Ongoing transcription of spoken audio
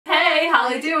Hey, how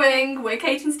are you doing? We're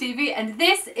Katy and Stevie, and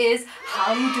this is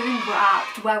How You Doing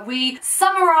Wrapped, where we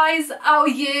summarise our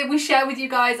year. We share with you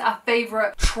guys our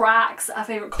favourite tracks, our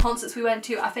favourite concerts we went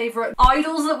to, our favourite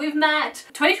idols that we've met.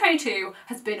 2022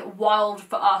 has been wild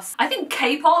for us. I think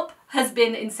K-pop has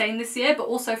been insane this year, but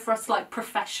also for us, like,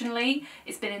 professionally,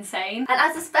 it's been insane. And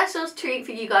as a special treat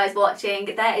for you guys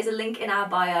watching, there is a link in our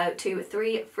bio to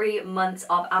 3 free months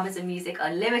of Amazon Music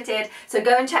Unlimited. So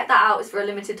go and check that out. It's for a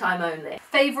limited time only.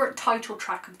 Favourite title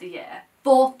track of the year.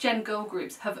 4th gen girl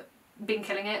groups have been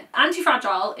killing it.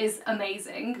 Anti-Fragile is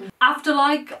amazing.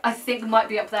 Afterlike, I think, might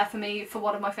be up there for me for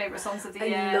one of my favourite songs of the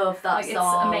year. I love that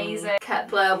song. It's amazing.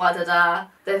 Kepler, Wadada.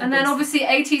 And then obviously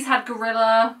 80s had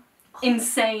Gorilla.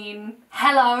 Insane.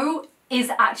 Hello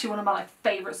is actually one of my like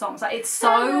favourite songs. Like it's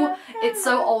so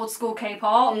old school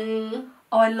K-pop.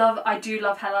 Oh, I do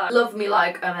love Hello. Love Me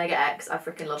Like Omega X. I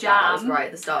freaking love Jam. that. That was right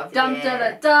at the start of the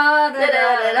year.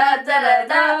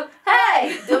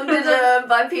 Hey! Dum Dum Dum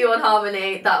by P1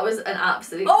 Harmony. That was an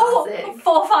absolute classic.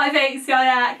 458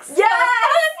 CIX.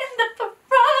 Yes! In the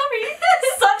Ferrari.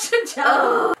 Such a jam.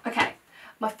 Oh. Okay,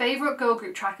 my favourite girl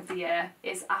group track of the year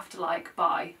is Afterlike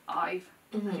by IVE.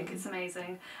 I think it's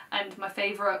amazing. And my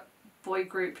favourite boy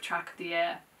group track of the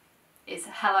year is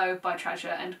Hello by Treasure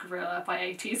and Gorilla by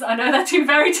 80s. I know they're two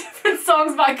very different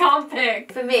songs, but I can't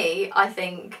pick. For me, I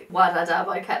think Wadada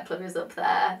by Kepler is up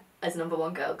there as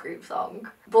 #1 girl group song.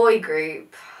 Boy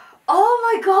group. Oh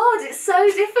my god, it's so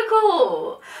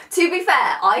difficult. To be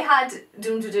fair, I had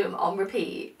Dum Dum Dum on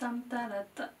repeat. Dum, da, da,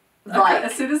 da. Like, okay,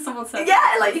 as soon as someone says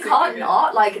yeah, like you can't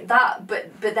not like that,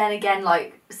 but then again,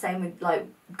 like same with like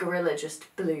Gorilla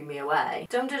just blew me away.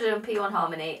 Dum Dum Dum, P1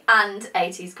 Harmony, and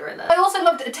 80s Gorilla. I also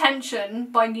loved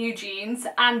Attention by New Jeans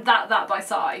and That by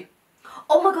Psy.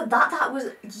 Oh my god, that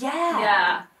was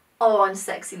yeah. Oh, and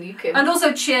Sexy Lukum. And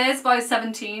also Cheers by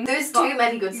 17. There's too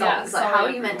many good songs. Yeah, like how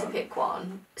are you meant to pick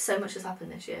one? So much has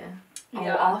happened this year.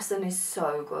 Yeah. Oh, Arson is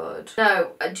so good.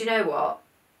 No, do you know what?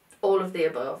 All of the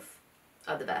above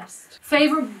are the best.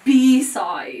 Favourite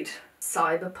B-side?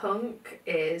 Cyberpunk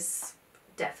is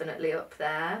definitely up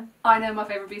there. I know my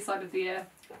favourite B-side of the year.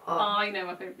 Oh. I know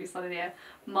my favourite B-side of the year.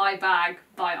 My Bag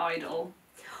by Idol.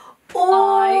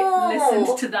 Oh. I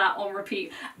listened to that on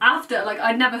repeat. After, like,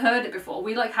 I'd never heard it before.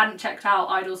 We, like, hadn't checked out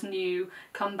Idol's new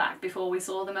comeback before we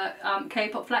saw them at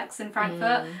Kpop Flex in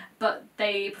Frankfurt. But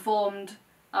they performed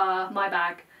My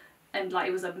Bag and, like,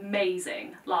 it was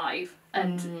amazing live.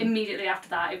 And immediately after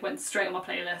that, it went straight on my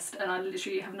playlist, and I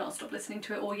literally have not stopped listening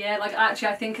to it all year. Like, actually,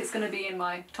 I think it's going to be in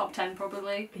my top 10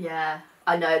 probably. Yeah.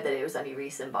 I know that it was only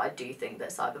recent, but I do think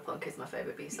that Cyberpunk is my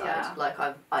favourite B-side. Yeah. Like,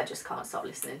 I just can't stop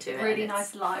listening to it. Really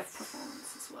nice live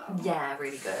performance as well. Yeah,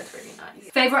 really good, really nice.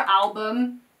 Favourite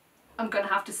album? I'm going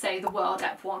to have to say the World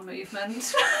Ep1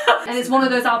 Movement. And it's one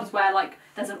of those albums where, like,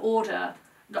 there's an order.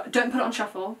 Don't put it on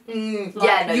shuffle. Like,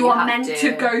 yeah, no, you are meant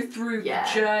to go through the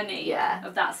journey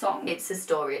of that song. It's a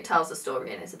story, it tells a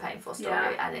story, and it's a painful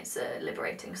story, and it's a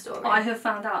liberating story. I have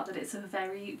found out that it's a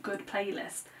very good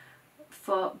playlist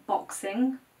for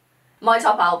boxing. My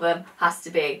top album has to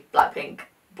be Blackpink,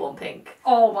 Born Pink.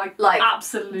 Oh my, like,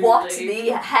 absolutely. What the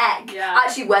heck? Yeah.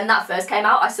 Actually, when that first came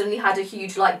out, I suddenly had a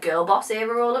huge, like, girl boss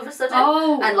era all of a sudden.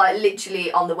 Oh. And, like,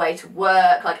 literally on the way to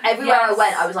work, like, everywhere I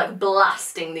went, I was, like,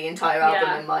 blasting the entire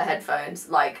album in my headphones,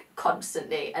 like,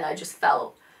 constantly, and I just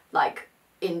felt, like,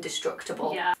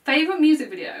 indestructible. Yeah. Favourite music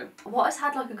video? What has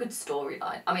had, like, a good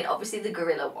storyline? I mean, obviously the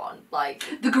Gorilla one, like...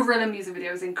 The Gorilla music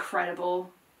video is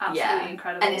incredible. Absolutely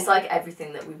incredible. And it's like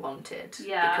everything that we wanted.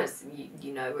 Yeah. Because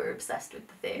you know we're obsessed with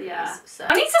the theories. Yeah. So.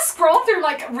 I need to scroll through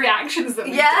like reactions that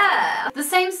we've done. The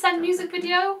Same Scent music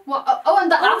video. What? Oh,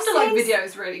 and the Afterlife video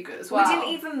is really good as well. We didn't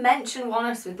even mention one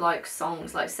us with like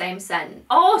songs like Same Scent.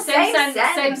 Oh,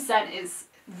 Same Scent is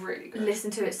really good.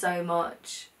 Listen to it so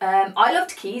much. I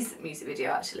loved Key's music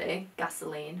video actually.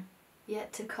 Gasoline.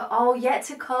 Yet to come. Oh, Yet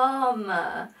to Come.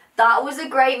 That was a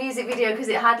great music video because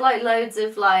it had like loads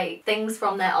of like things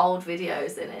from their old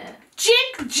videos in it.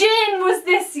 Jig Jin was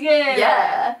this year.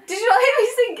 Yeah. Did you not hear me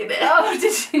singing it? Oh,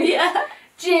 did you? Yeah.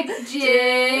 Jig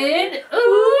Jin.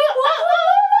 Ooh.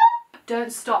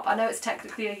 Don't Stop. I know it's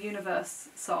technically a Universe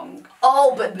song.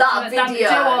 Oh, but that video. Do you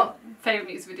know what? Favourite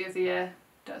music video of the year?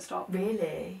 Don't Stop.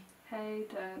 Really? Hey,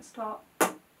 don't stop.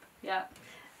 Yeah.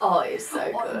 Oh, it's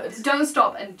so good. Don't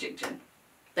Stop and Jig Jin.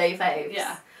 They're your faves?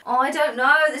 Yeah. Oh, I don't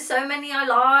know. There's so many I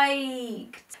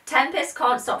liked. Tempest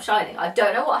Can't Stop Shining. I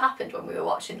don't know what happened when we were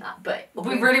watching that, but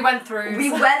we really went through.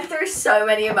 We went through so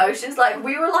many emotions. Like,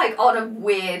 we were like on a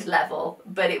weird level,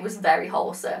 but it was very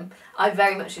wholesome. I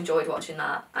very much enjoyed watching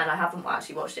that, and I haven't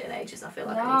actually watched it in ages. I feel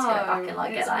like I need to go back and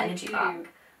like get that energy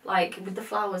back. like with the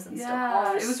flowers and Yeah, stuff.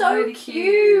 Oh, it was so really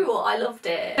cute. I loved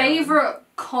it. Favourite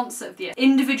concert of the year?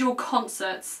 Individual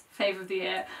concerts, favourite of the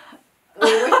year.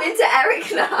 Well, we've been to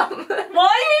Eric Nam. Why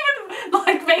are you even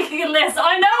like making a list?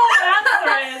 I know what the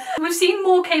answer is. We've seen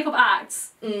more K-pop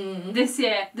acts this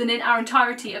year than in our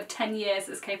entirety of 10 years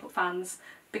as K-pop fans,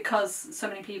 because so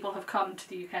many people have come to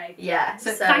the UK. Yeah.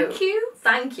 So thank you.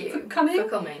 Thank you for coming. For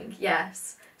coming,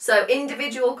 yes. So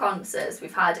individual concerts,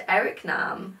 we've had Eric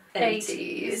Nam,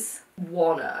 80s.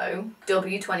 Wano,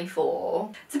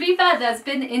 W24. To be fair, there's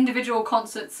been individual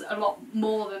concerts a lot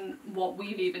more than what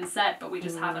we've even said, but we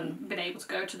just haven't been able to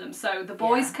go to them. So The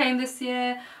Boys came this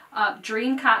year,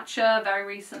 Dreamcatcher very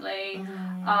recently,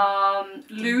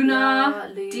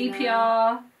 Luna,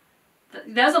 DPR.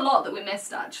 There's a lot that we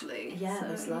missed actually. Yeah, so,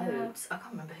 there's loads. I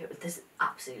can't remember who. There's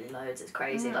absolutely loads. It's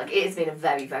crazy. Like it has been a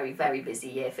very, very, very busy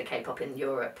year for K-pop in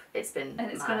Europe. It's been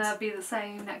and it's mad. gonna be the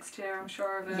same next year, I'm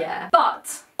sure of it. Yeah.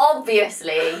 But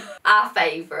obviously, our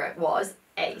favourite was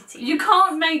 80s. You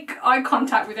can't make eye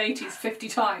contact with 80s 50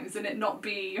 times and it not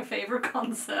be your favourite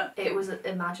concert. It was a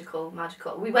magical.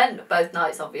 We went both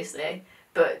nights, obviously,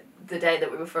 but the day that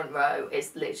we were front row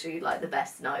is literally like the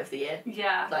best night of the year.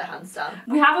 Yeah. Like hands down.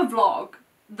 We have a vlog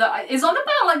that is on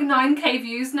about like 9k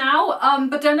views now,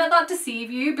 but don't let that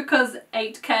deceive you because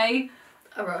 8k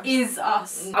is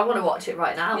us. I want to watch it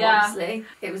right now, Yeah. honestly.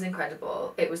 It was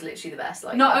incredible. It was literally the best.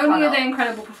 Like, Not only are they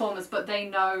incredible performers, but they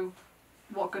know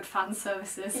what good fan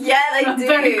service is. Yeah, they do.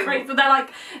 Very grateful. They're like,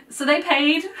 so they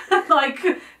paid like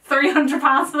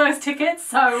 £300 for those tickets,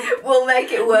 so we'll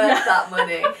make it worth that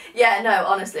money. Yeah, no,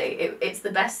 honestly, it's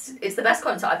the best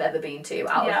concert I've ever been to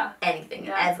out of anything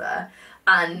ever.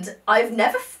 And I've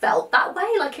never felt that way,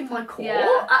 like in my core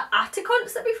at a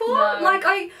concert before. No. Like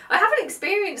I haven't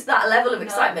experienced that level of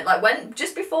excitement. Like when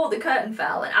just before the curtain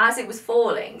fell and as it was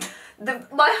falling, my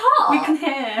heart. We can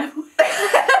hear.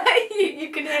 you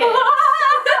can hear.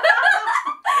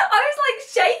 I was like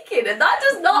shaking, and that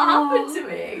does not happen to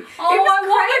me. Oh, it was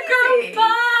I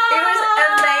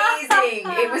crazy.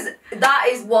 It was amazing. That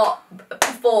is what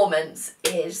performance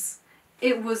is.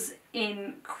 It was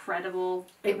incredible.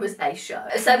 It was a show.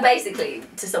 So basically,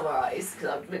 to summarise, because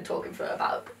I've been talking for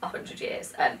about 100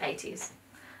 years, 80s.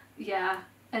 Yeah,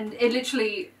 and it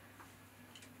literally,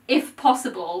 if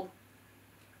possible,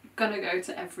 gonna go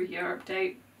to every Europe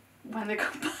date when they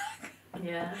come back.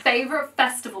 Yeah. Favourite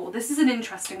festival? This is an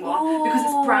interesting one because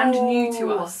it's brand new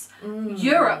to us.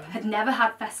 Europe had never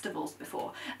had festivals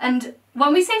before. And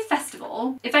when we say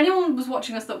festival, if anyone was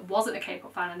watching us that wasn't a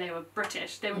K-pop fan and they were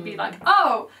British, they would be like,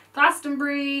 oh,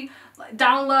 Glastonbury, like,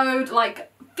 download, like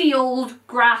field,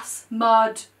 grass,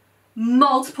 mud,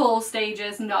 multiple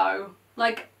stages. No.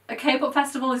 Like a K-pop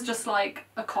festival is just like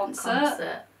a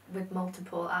concert. With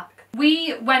multiple acts.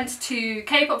 We went to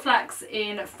Kpop Flex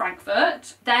in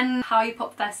Frankfurt, then HALLYU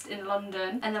Pop Fest in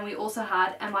London, and then we also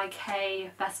had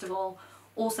MIK Festival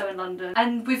also in London.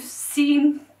 And we've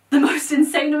seen the most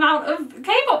insane amount of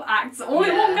K-pop acts all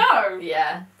in one go.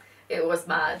 Yeah, it was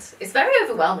mad. It's very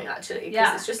overwhelming actually,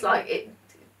 because it's just like, it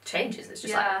changes. It's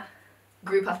just like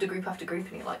group after group after group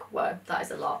and you're like, whoa, that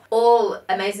is a lot. All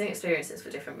amazing experiences for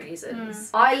different reasons.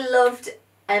 I loved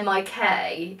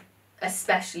MIK,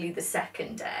 especially the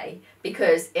second day,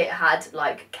 because it had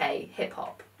like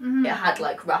K-hip-hop. It had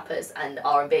like rappers and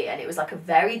R&B, and it was like a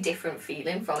very different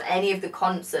feeling from any of the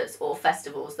concerts or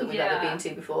festivals that we've ever been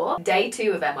to before. Day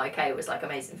 2 of MIK was like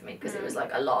amazing for me because it was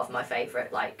like a lot of my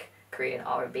favourite like Korean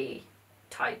R&B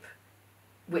type,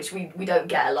 which we don't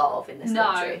get a lot of in this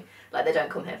country. Like they don't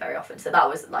come here very often, so that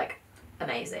was like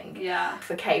amazing. Yeah.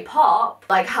 For K-pop,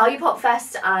 like HALLYU Pop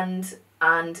Fest and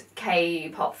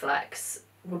K-Pop Flex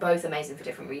were both amazing for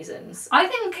different reasons. I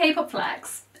think Kpop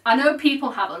Flex, I know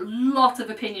people have a lot of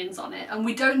opinions on it and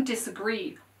we don't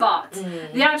disagree, but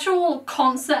the actual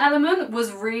concert element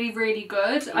was really, really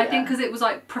good. I think because it was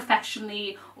like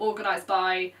professionally organised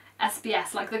by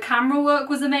SBS. Like the camera work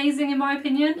was amazing in my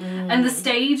opinion, and the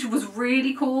stage was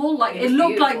really cool. Like it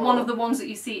looked like one of the ones that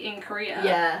you see in Korea.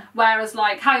 Yeah. Whereas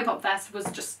like HALLYU Pop Fest was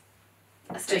just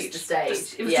a stage. Just a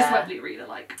stage. It was just Wembley Arena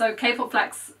like. So Kpop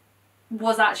Flex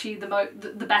was actually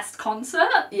the best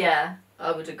concert. Yeah,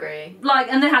 I would agree. Like,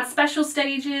 and they had special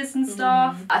stages and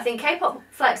stuff. I think Kpop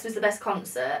Flex was the best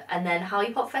concert, and then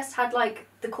HALLYU Pop Fest had like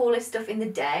the coolest stuff in the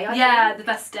day, I think. The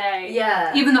best day.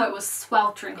 Yeah. Even though it was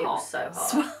sweltering hot. It was so hot.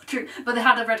 Sweltering. But they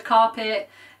had a red carpet.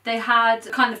 They had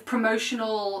kind of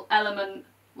promotional element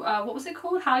what was it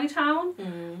called? HALLYU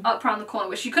Town? Up around the corner,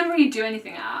 which you couldn't really do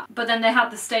anything at. But then they had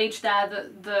the stage there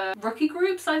that the rookie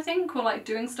groups, I think, were like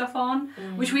doing stuff on,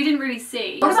 which we didn't really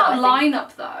see. What about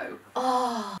lineup though?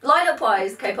 Oh, lineup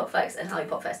wise, Kpop Flex and HALLYU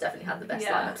Pop Fest definitely had the best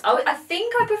lineups. I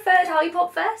think I preferred HALLYU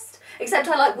Pop Fest, except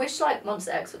I like wish like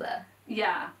Monster X were there.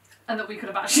 Yeah, and that we could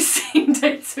have actually seen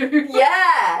day 2.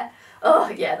 Yeah. Oh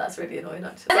yeah, that's really annoying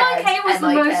actually. MIK was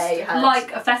the most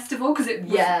like a festival because it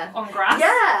was on grass.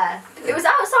 Yeah, it was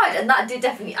outside and that did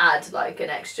definitely add like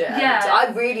an extra element. I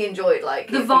really enjoyed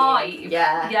like the vibe.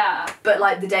 Yeah. But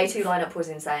like the day 2 lineup was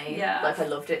insane. Yeah. Like I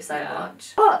loved it so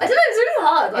much. Oh, I don't know, it's really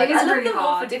hard. Like I loved them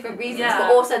all for different reasons,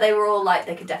 but also they were all like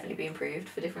they could definitely be improved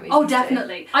for different reasons. Oh,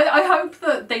 definitely. I hope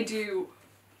that they do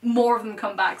more of them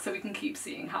come back so we can keep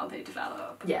seeing how they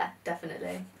develop. Yeah,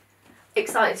 definitely.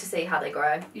 Excited to see how they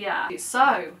grow. Yeah.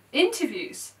 So,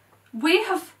 interviews. We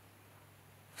have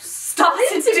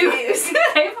started doing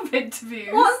K-pop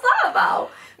interviews. What's that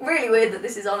about? Really weird that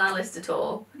this is on our list at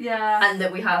all. Yeah. And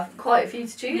that we have quite a few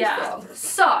to choose from.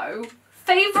 So,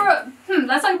 favourite,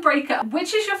 let's like break it up.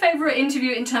 Which is your favourite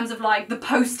interview in terms of like the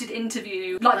posted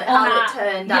interview? Like on how it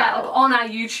turned out? Yeah, like on our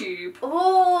YouTube.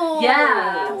 Oh.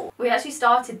 Yeah. We actually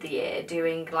started the year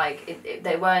doing like,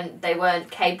 they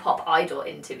weren't K-pop idol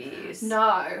interviews.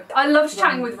 No. I loved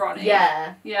chatting with Ronnie.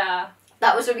 Yeah. Yeah.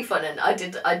 That was really fun and I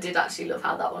did actually love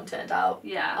how that one turned out.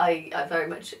 Yeah. I very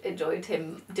much enjoyed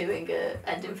him doing a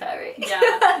Ending Fairy. Yeah.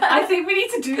 I think we need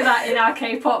to do that in our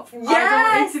K-pop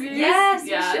idol interviews. Yes, we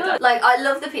should. Like, I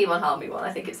love the P1 Harmony one.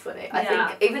 I think it's funny. I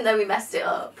think even though we messed it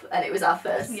up and it was our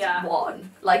first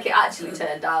one, like it actually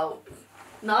turned out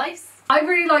nice. I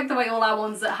really like the way all our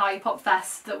ones at HALLYU Pop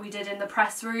Fest that we did in the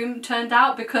press room turned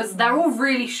out because they're all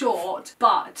really short,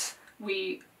 but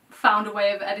we found a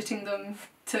way of editing them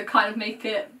to kind of make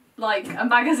it like a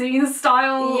magazine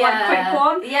style, like quick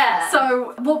one. Yeah.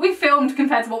 So what we filmed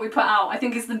compared to what we put out, I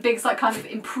think is the big like kind of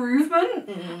improvement.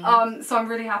 So I'm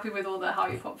really happy with all the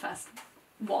HALLYU Pop Fest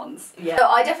ones. Yeah. So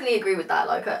I definitely agree with that.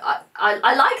 Like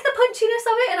I like the punchiness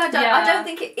of it, and I don't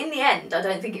think it in the end. I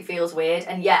don't think it feels weird.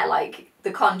 And yeah, like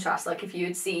the contrast. Like if you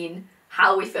had seen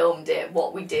how we filmed it,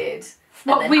 what we did.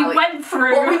 What we went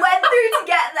through to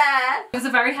get there. It was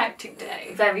a very hectic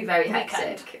day. Very, very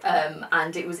hectic.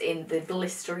 And it was in the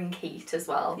blistering heat as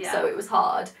well. Yeah. So it was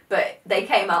hard. But they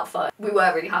came out fun. We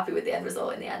were really happy with the end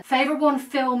result in the end. Favourite one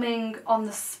filming on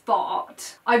the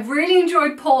spot. I really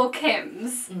enjoyed Paul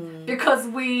Kim's because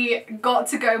we got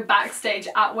to go backstage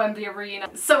at Wembley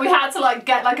Arena. So we had to like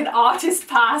get like an artist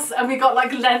pass and we got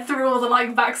like led through all the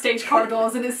like backstage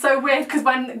corridors, and it's so weird because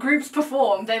when groups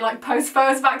perform they like post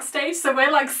photos backstage, so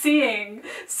we're like seeing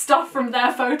stuff from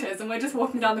their photos and we're just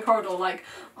walking down the corridor like,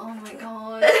 oh my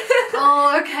god,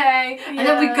 oh okay. And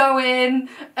then we go in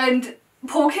and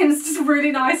Paul Kim's just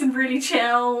really nice and really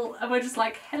chill and we're just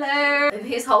like, hello. And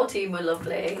his whole team were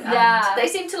lovely. And they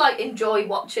seemed to like enjoy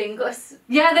watching us.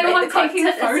 Yeah, they were like taking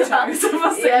photos of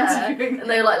us interviewing. And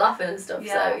they were like laughing and stuff.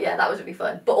 So yeah, that was really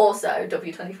fun. But also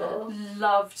W24.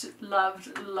 Loved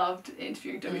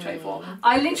interviewing W24.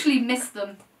 I literally missed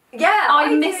them. Yeah,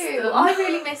 I miss them. I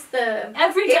really miss them.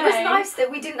 Every day. It was nice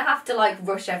that we didn't have to like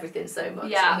rush everything so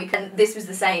much. Yeah. And this was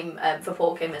the same for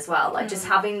Paul Kim as well. Like just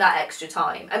having that extra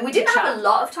time. And we didn't have a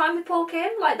lot of time with Paul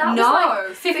Kim. Like that was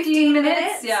like 15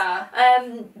 minutes. Yeah.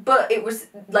 But it was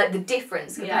like the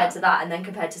difference compared to that, and then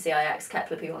compared to CIX,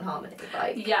 Kepler P1 Harmony.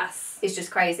 Like it's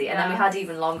just crazy. And then we had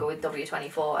even longer with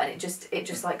W24, and it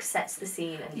just like sets the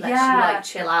scene and lets you like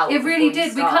chill out. It really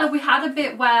did. We had a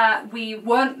bit where we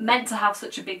weren't meant to have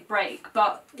such a big break,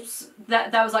 but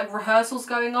there was like rehearsals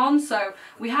going on, so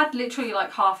we had literally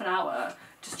like half an hour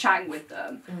just chatting with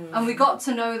them and we got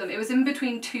to know them. It was in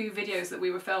between 2 videos that we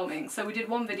were filming, so we did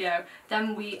one video,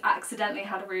 then we accidentally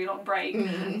had a really long break and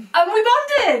we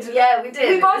bonded. Yeah, we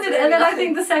did. We bonded, really and then I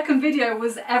think the second video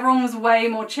was everyone was way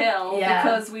more chill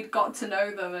because we'd got to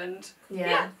know them and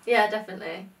yeah,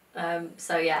 definitely.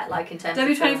 So yeah, like in terms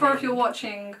W24, of filming, if you're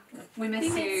watching, we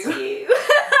miss you.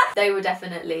 They were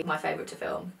definitely my favourite to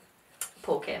film.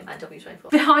 Paul Kim and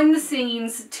W24. Behind the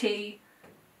scenes tea.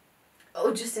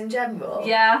 Oh, just in general?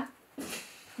 Yeah.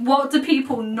 What do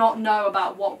people not know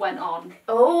about what went on?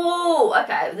 Oh,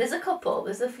 okay. There's a couple.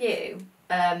 There's a few.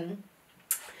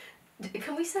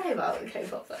 Can we say about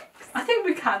Kpop Flex? I think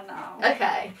we can now.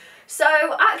 Okay. So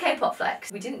at Kpop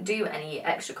Flex, we didn't do any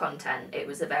extra content. It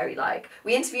was a very like,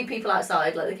 we interviewed people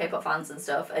outside, like the K-pop fans and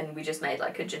stuff, and we just made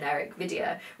like a generic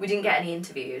video. We didn't get any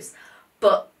interviews,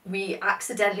 but we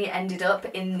accidentally ended up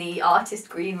in the artist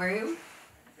green room.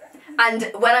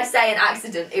 And when I say an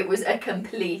accident, it was a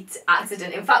complete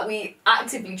accident. In fact, we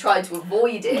actively tried to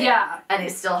avoid it. Yeah. And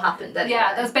it still happened anyway.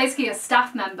 Yeah, there was basically a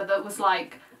staff member that was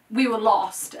like we were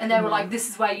lost, and they were like, this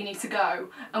is where you need to go.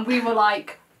 And we were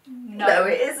like, no,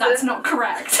 it isn't. that's not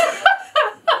correct.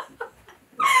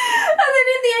 And then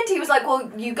in the end he was like,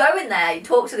 well, you go in there, you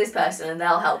talk to this person and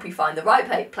they'll help you find the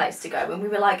right place to go. And we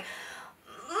were like,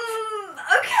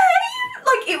 okay.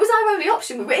 Like, it was our only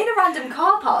option. We were in a random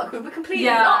car park. We were completely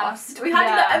lost. We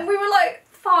had and we were like,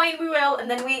 fine, we will. And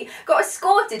then we got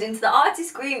escorted into the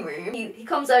artist green room. He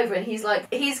comes over and he's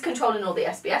like, he's controlling all the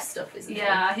SBS stuff, isn't he?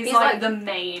 Yeah, he's like the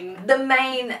main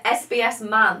SBS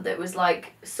man that was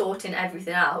like sorting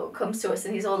everything out, comes to us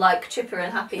and he's all like chipper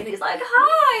and happy and he's like,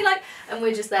 hi, like, and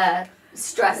we're just there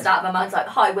stressed out of our minds, like,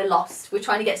 hi, we're lost. We're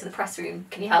trying to get to the press room.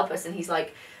 Can you help us? And he's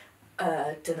like,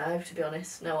 don't know, to be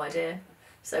honest, no idea.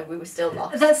 So we were still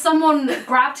lost. That someone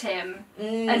grabbed him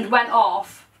and went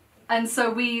off. And so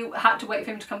we had to wait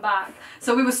for him to come back.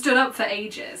 So we were stood up for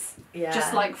ages. Yeah.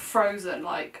 Just like frozen,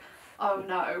 like, oh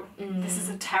no, this is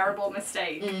a terrible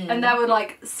mistake. And there were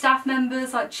like staff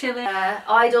members like chilling.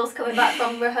 Idols coming back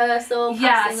from rehearsal.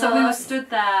 Yeah, so we were stood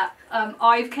there.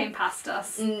 Ive came past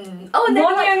us. Oh, and then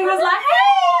Young was like,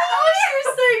 hey! Oh, she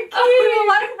was so cute.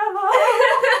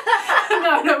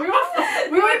 No,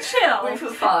 we were chill. We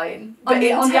were fine. But on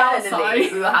the outside,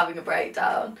 internally, we were having a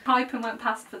breakdown. Hypen went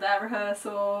past for their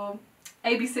rehearsal.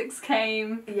 AB6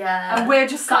 came. Yeah. And we're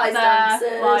just sat there,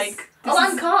 dancers. like...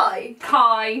 and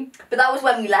Kai. But that was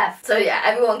when we left. So yeah,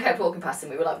 everyone kept walking past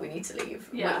and we were like, we need to leave.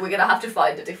 Yeah. We're going to have to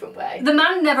find a different way. The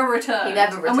man never returned. He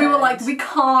never returned. And we were like, we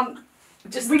can't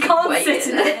sit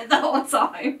waiting. in it the whole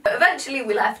time. But eventually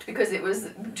we left because it was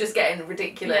just getting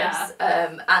ridiculous.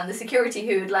 Yeah. And the security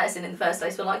who had let us in the first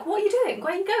place were like, what are you doing?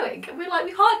 Where are you going? And we were like,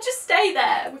 we can't just stay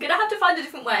there. We're going to have to find a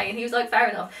different way. And he was like, fair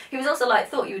enough. He was also like,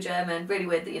 thought you were German. Really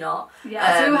weird that you're not.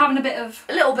 Yeah, so we were having a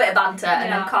little bit of banter.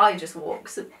 And then Kai just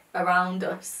walks around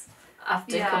us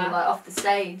after coming like off the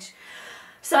stage.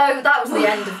 So that was the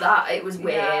end of that. It was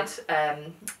weird,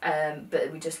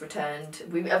 but we just returned.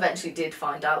 We eventually did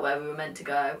find out where we were meant to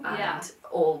go, and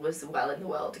all was well in the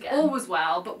world again. All was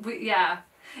well, but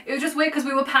it was just weird because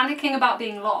we were panicking about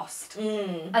being lost,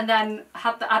 and then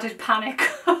had the added panic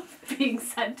of being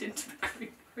sent into the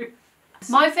green room.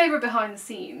 My favourite behind the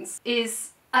scenes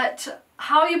is at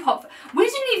HALLYU Pop. We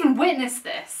didn't even witness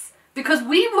this because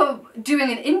we were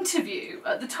doing an interview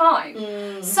at the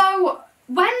time. So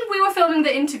when we were filming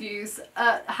the interviews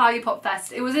at HALLYU Pop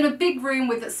Fest, it was in a big room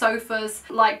with sofas,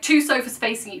 like 2 sofas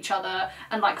facing each other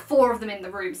and like 4 of them in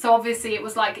the room. So obviously it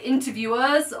was like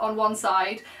interviewers on one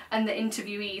side and the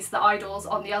interviewees, the idols,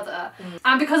 on the other.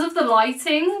 And because of the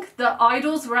lighting, the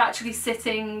idols were actually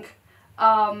sitting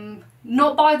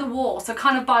not by the wall, so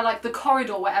kind of by like the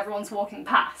corridor where everyone's walking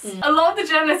past. A lot of the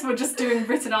journalists were just doing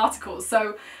written articles,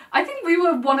 so I think we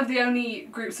were one of the only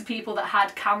groups of people that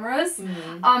had cameras.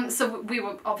 So we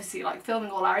were obviously like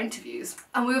filming all our interviews,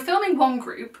 and we were filming one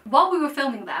group. While we were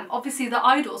filming them, obviously the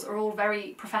idols are all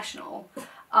very professional,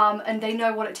 and they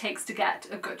know what it takes to get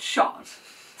a good shot.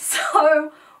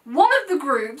 So one of the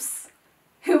groups,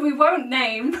 who we won't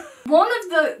name, one of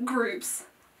the group's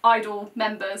idol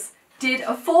members did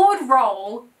a forward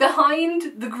roll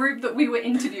behind the group that we were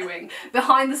interviewing,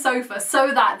 behind the sofa,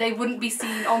 so that they wouldn't be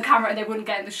seen on camera and they wouldn't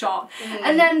get in the shot.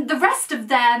 And then the rest of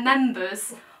their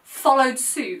members followed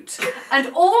suit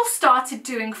and all started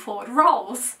doing forward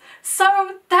rolls. So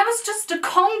there was just a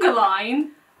conga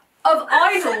line of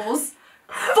idols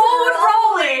forward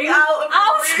rolling out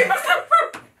of the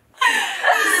room.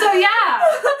 So yeah.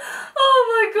 Oh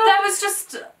my god. There was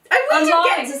just... And we didn't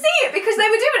get to see it because they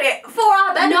were doing it for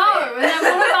our benefit. No, and then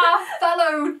one of our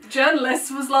fellow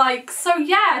journalists was like, so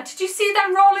yeah, did you see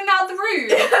them rolling out the room?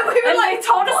 We were like, they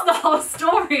told us the whole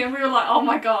story and we were like, oh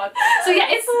my god. So yeah,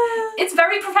 it's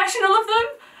very professional of them,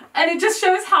 and it just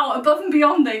shows how above and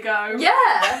beyond they go.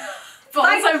 Yeah. But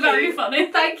also very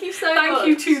funny. Thank you so much. Thank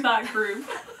you to that group.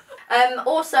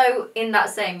 Also, in that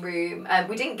same room,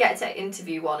 we didn't get to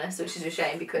interview Honest, which is a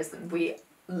shame because we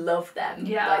love them.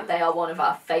 Yeah. Like, they are one of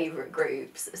our favourite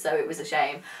groups, so it was a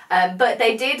shame. But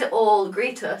they did all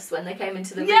greet us when they came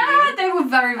into the room. Yeah, they were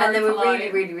very, very And they were polite.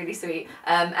 really, really, really sweet.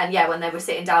 And yeah, when they were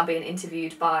sitting down being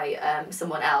interviewed by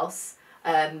someone else,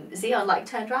 Zion like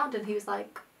turned around and he was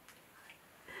like,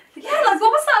 yeah, like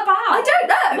what was that about? I don't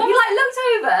know. He like looked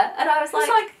over and I was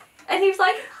like, and he was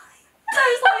like, and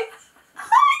I was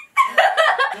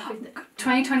like,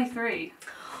 2023.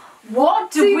 What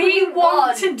do we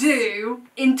want to do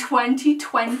in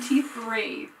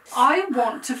 2023? I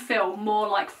want to film more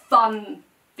like fun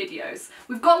videos.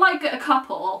 We've got like a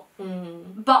couple,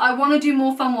 but I want to do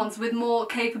more fun ones with more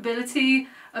capability.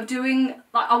 of doing,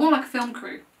 like, I want like a film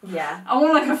crew. Yeah. I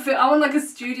want like a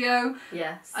studio.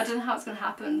 Yes. I don't know how it's gonna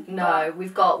happen. No,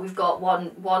 we've got we've got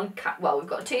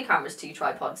 2 cameras, 2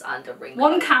 tripods, and a ring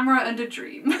light. 1 camera and a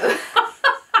dream.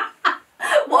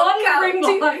 One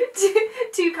ring light.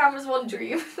 2 cameras, 1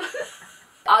 dream.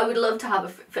 I would love to have a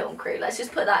film crew. Let's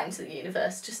just put that into the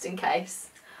universe, just in case.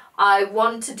 I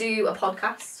want to do a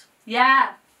podcast.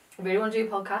 Yeah. I really want to do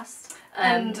a podcast.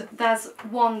 And there's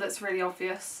one that's really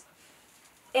obvious.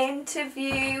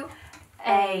 Interview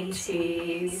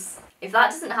 80s. If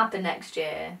that doesn't happen next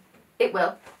year, it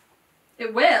will.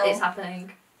 It will. It's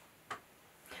happening.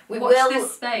 We Watch will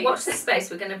this space. watch this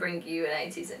space. We're going to bring you an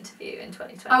 80s interview in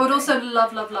 2020. I would also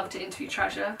love to interview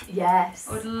Treasure. Yes.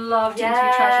 I would love to interview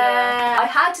Treasure. I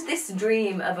had this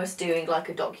dream of us doing like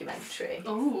a documentary.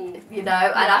 Ooh. You know,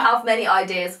 and I have many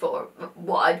ideas for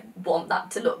what I'd want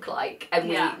that to look like, and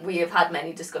we have had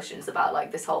many discussions about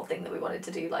like this whole thing that we wanted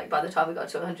to do, like by the time we got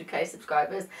to 100k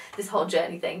subscribers, this whole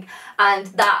journey thing, and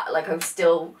that like I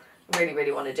still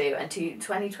really want to do, and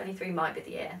 2023 might be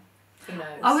the year. Who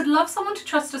knows? I would love someone to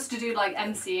trust us to do like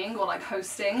MCing or like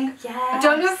hosting. Yeah. I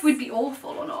don't know if we'd be awful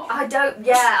or not.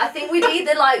 I think we'd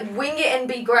either like wing it and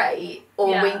be great, or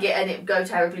wing it and it go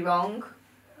terribly wrong.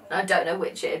 I don't know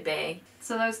which it'd be.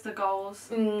 So those are the goals.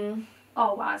 Mm.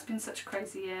 Oh wow, it's been such a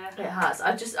crazy year. It has.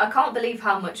 I can't believe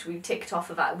how much we ticked off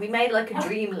of that. We made like a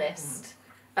dream list,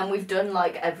 and we've done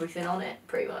like everything on it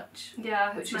pretty much.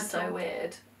 Yeah. Which is mental. so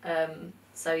weird.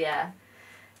 So yeah.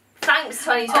 Thanks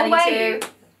 2022. Oh wait,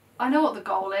 I know what the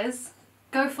goal is.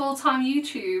 Go full-time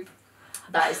YouTube.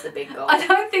 That is the big goal. I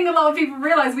don't think a lot of people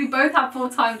realise we both have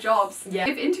full-time jobs. Yeah.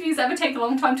 If interviews ever take a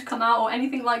long time to come out or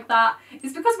anything like that,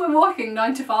 it's because we're working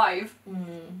 9 to 5.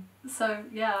 So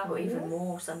yeah. Or even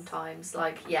more sometimes.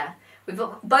 Like, yeah. We've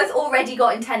both already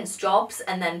got intense jobs,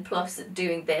 and then plus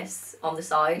doing this on the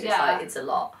side. Yeah. It's a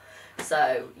lot.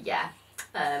 So yeah.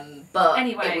 But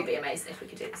anyway, it would be amazing if we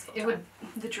could do this full time. It would.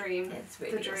 The dream. It's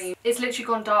really the dream. It's literally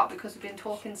gone dark because we've been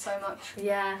talking so much.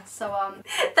 Yeah. So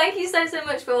Thank you so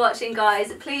much for watching,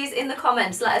 guys. Please in the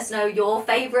comments let us know your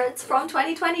favourites from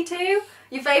 2022.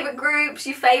 Your favourite groups,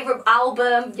 your favourite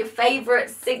album, your favourite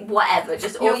whatever.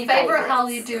 Just all your favourite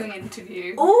HALLYU Doing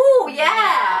interview. Oh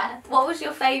yeah. What was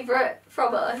your favourite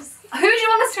from us? Who do you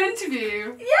want us to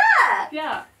interview? Yeah.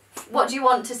 Yeah. What do you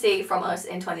want to see from us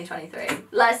in 2023?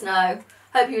 Let us know.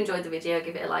 Hope you enjoyed the video.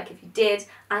 Give it a like if you did,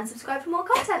 and subscribe for more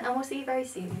content, and we'll see you very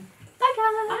soon. Bye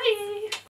guys. Bye.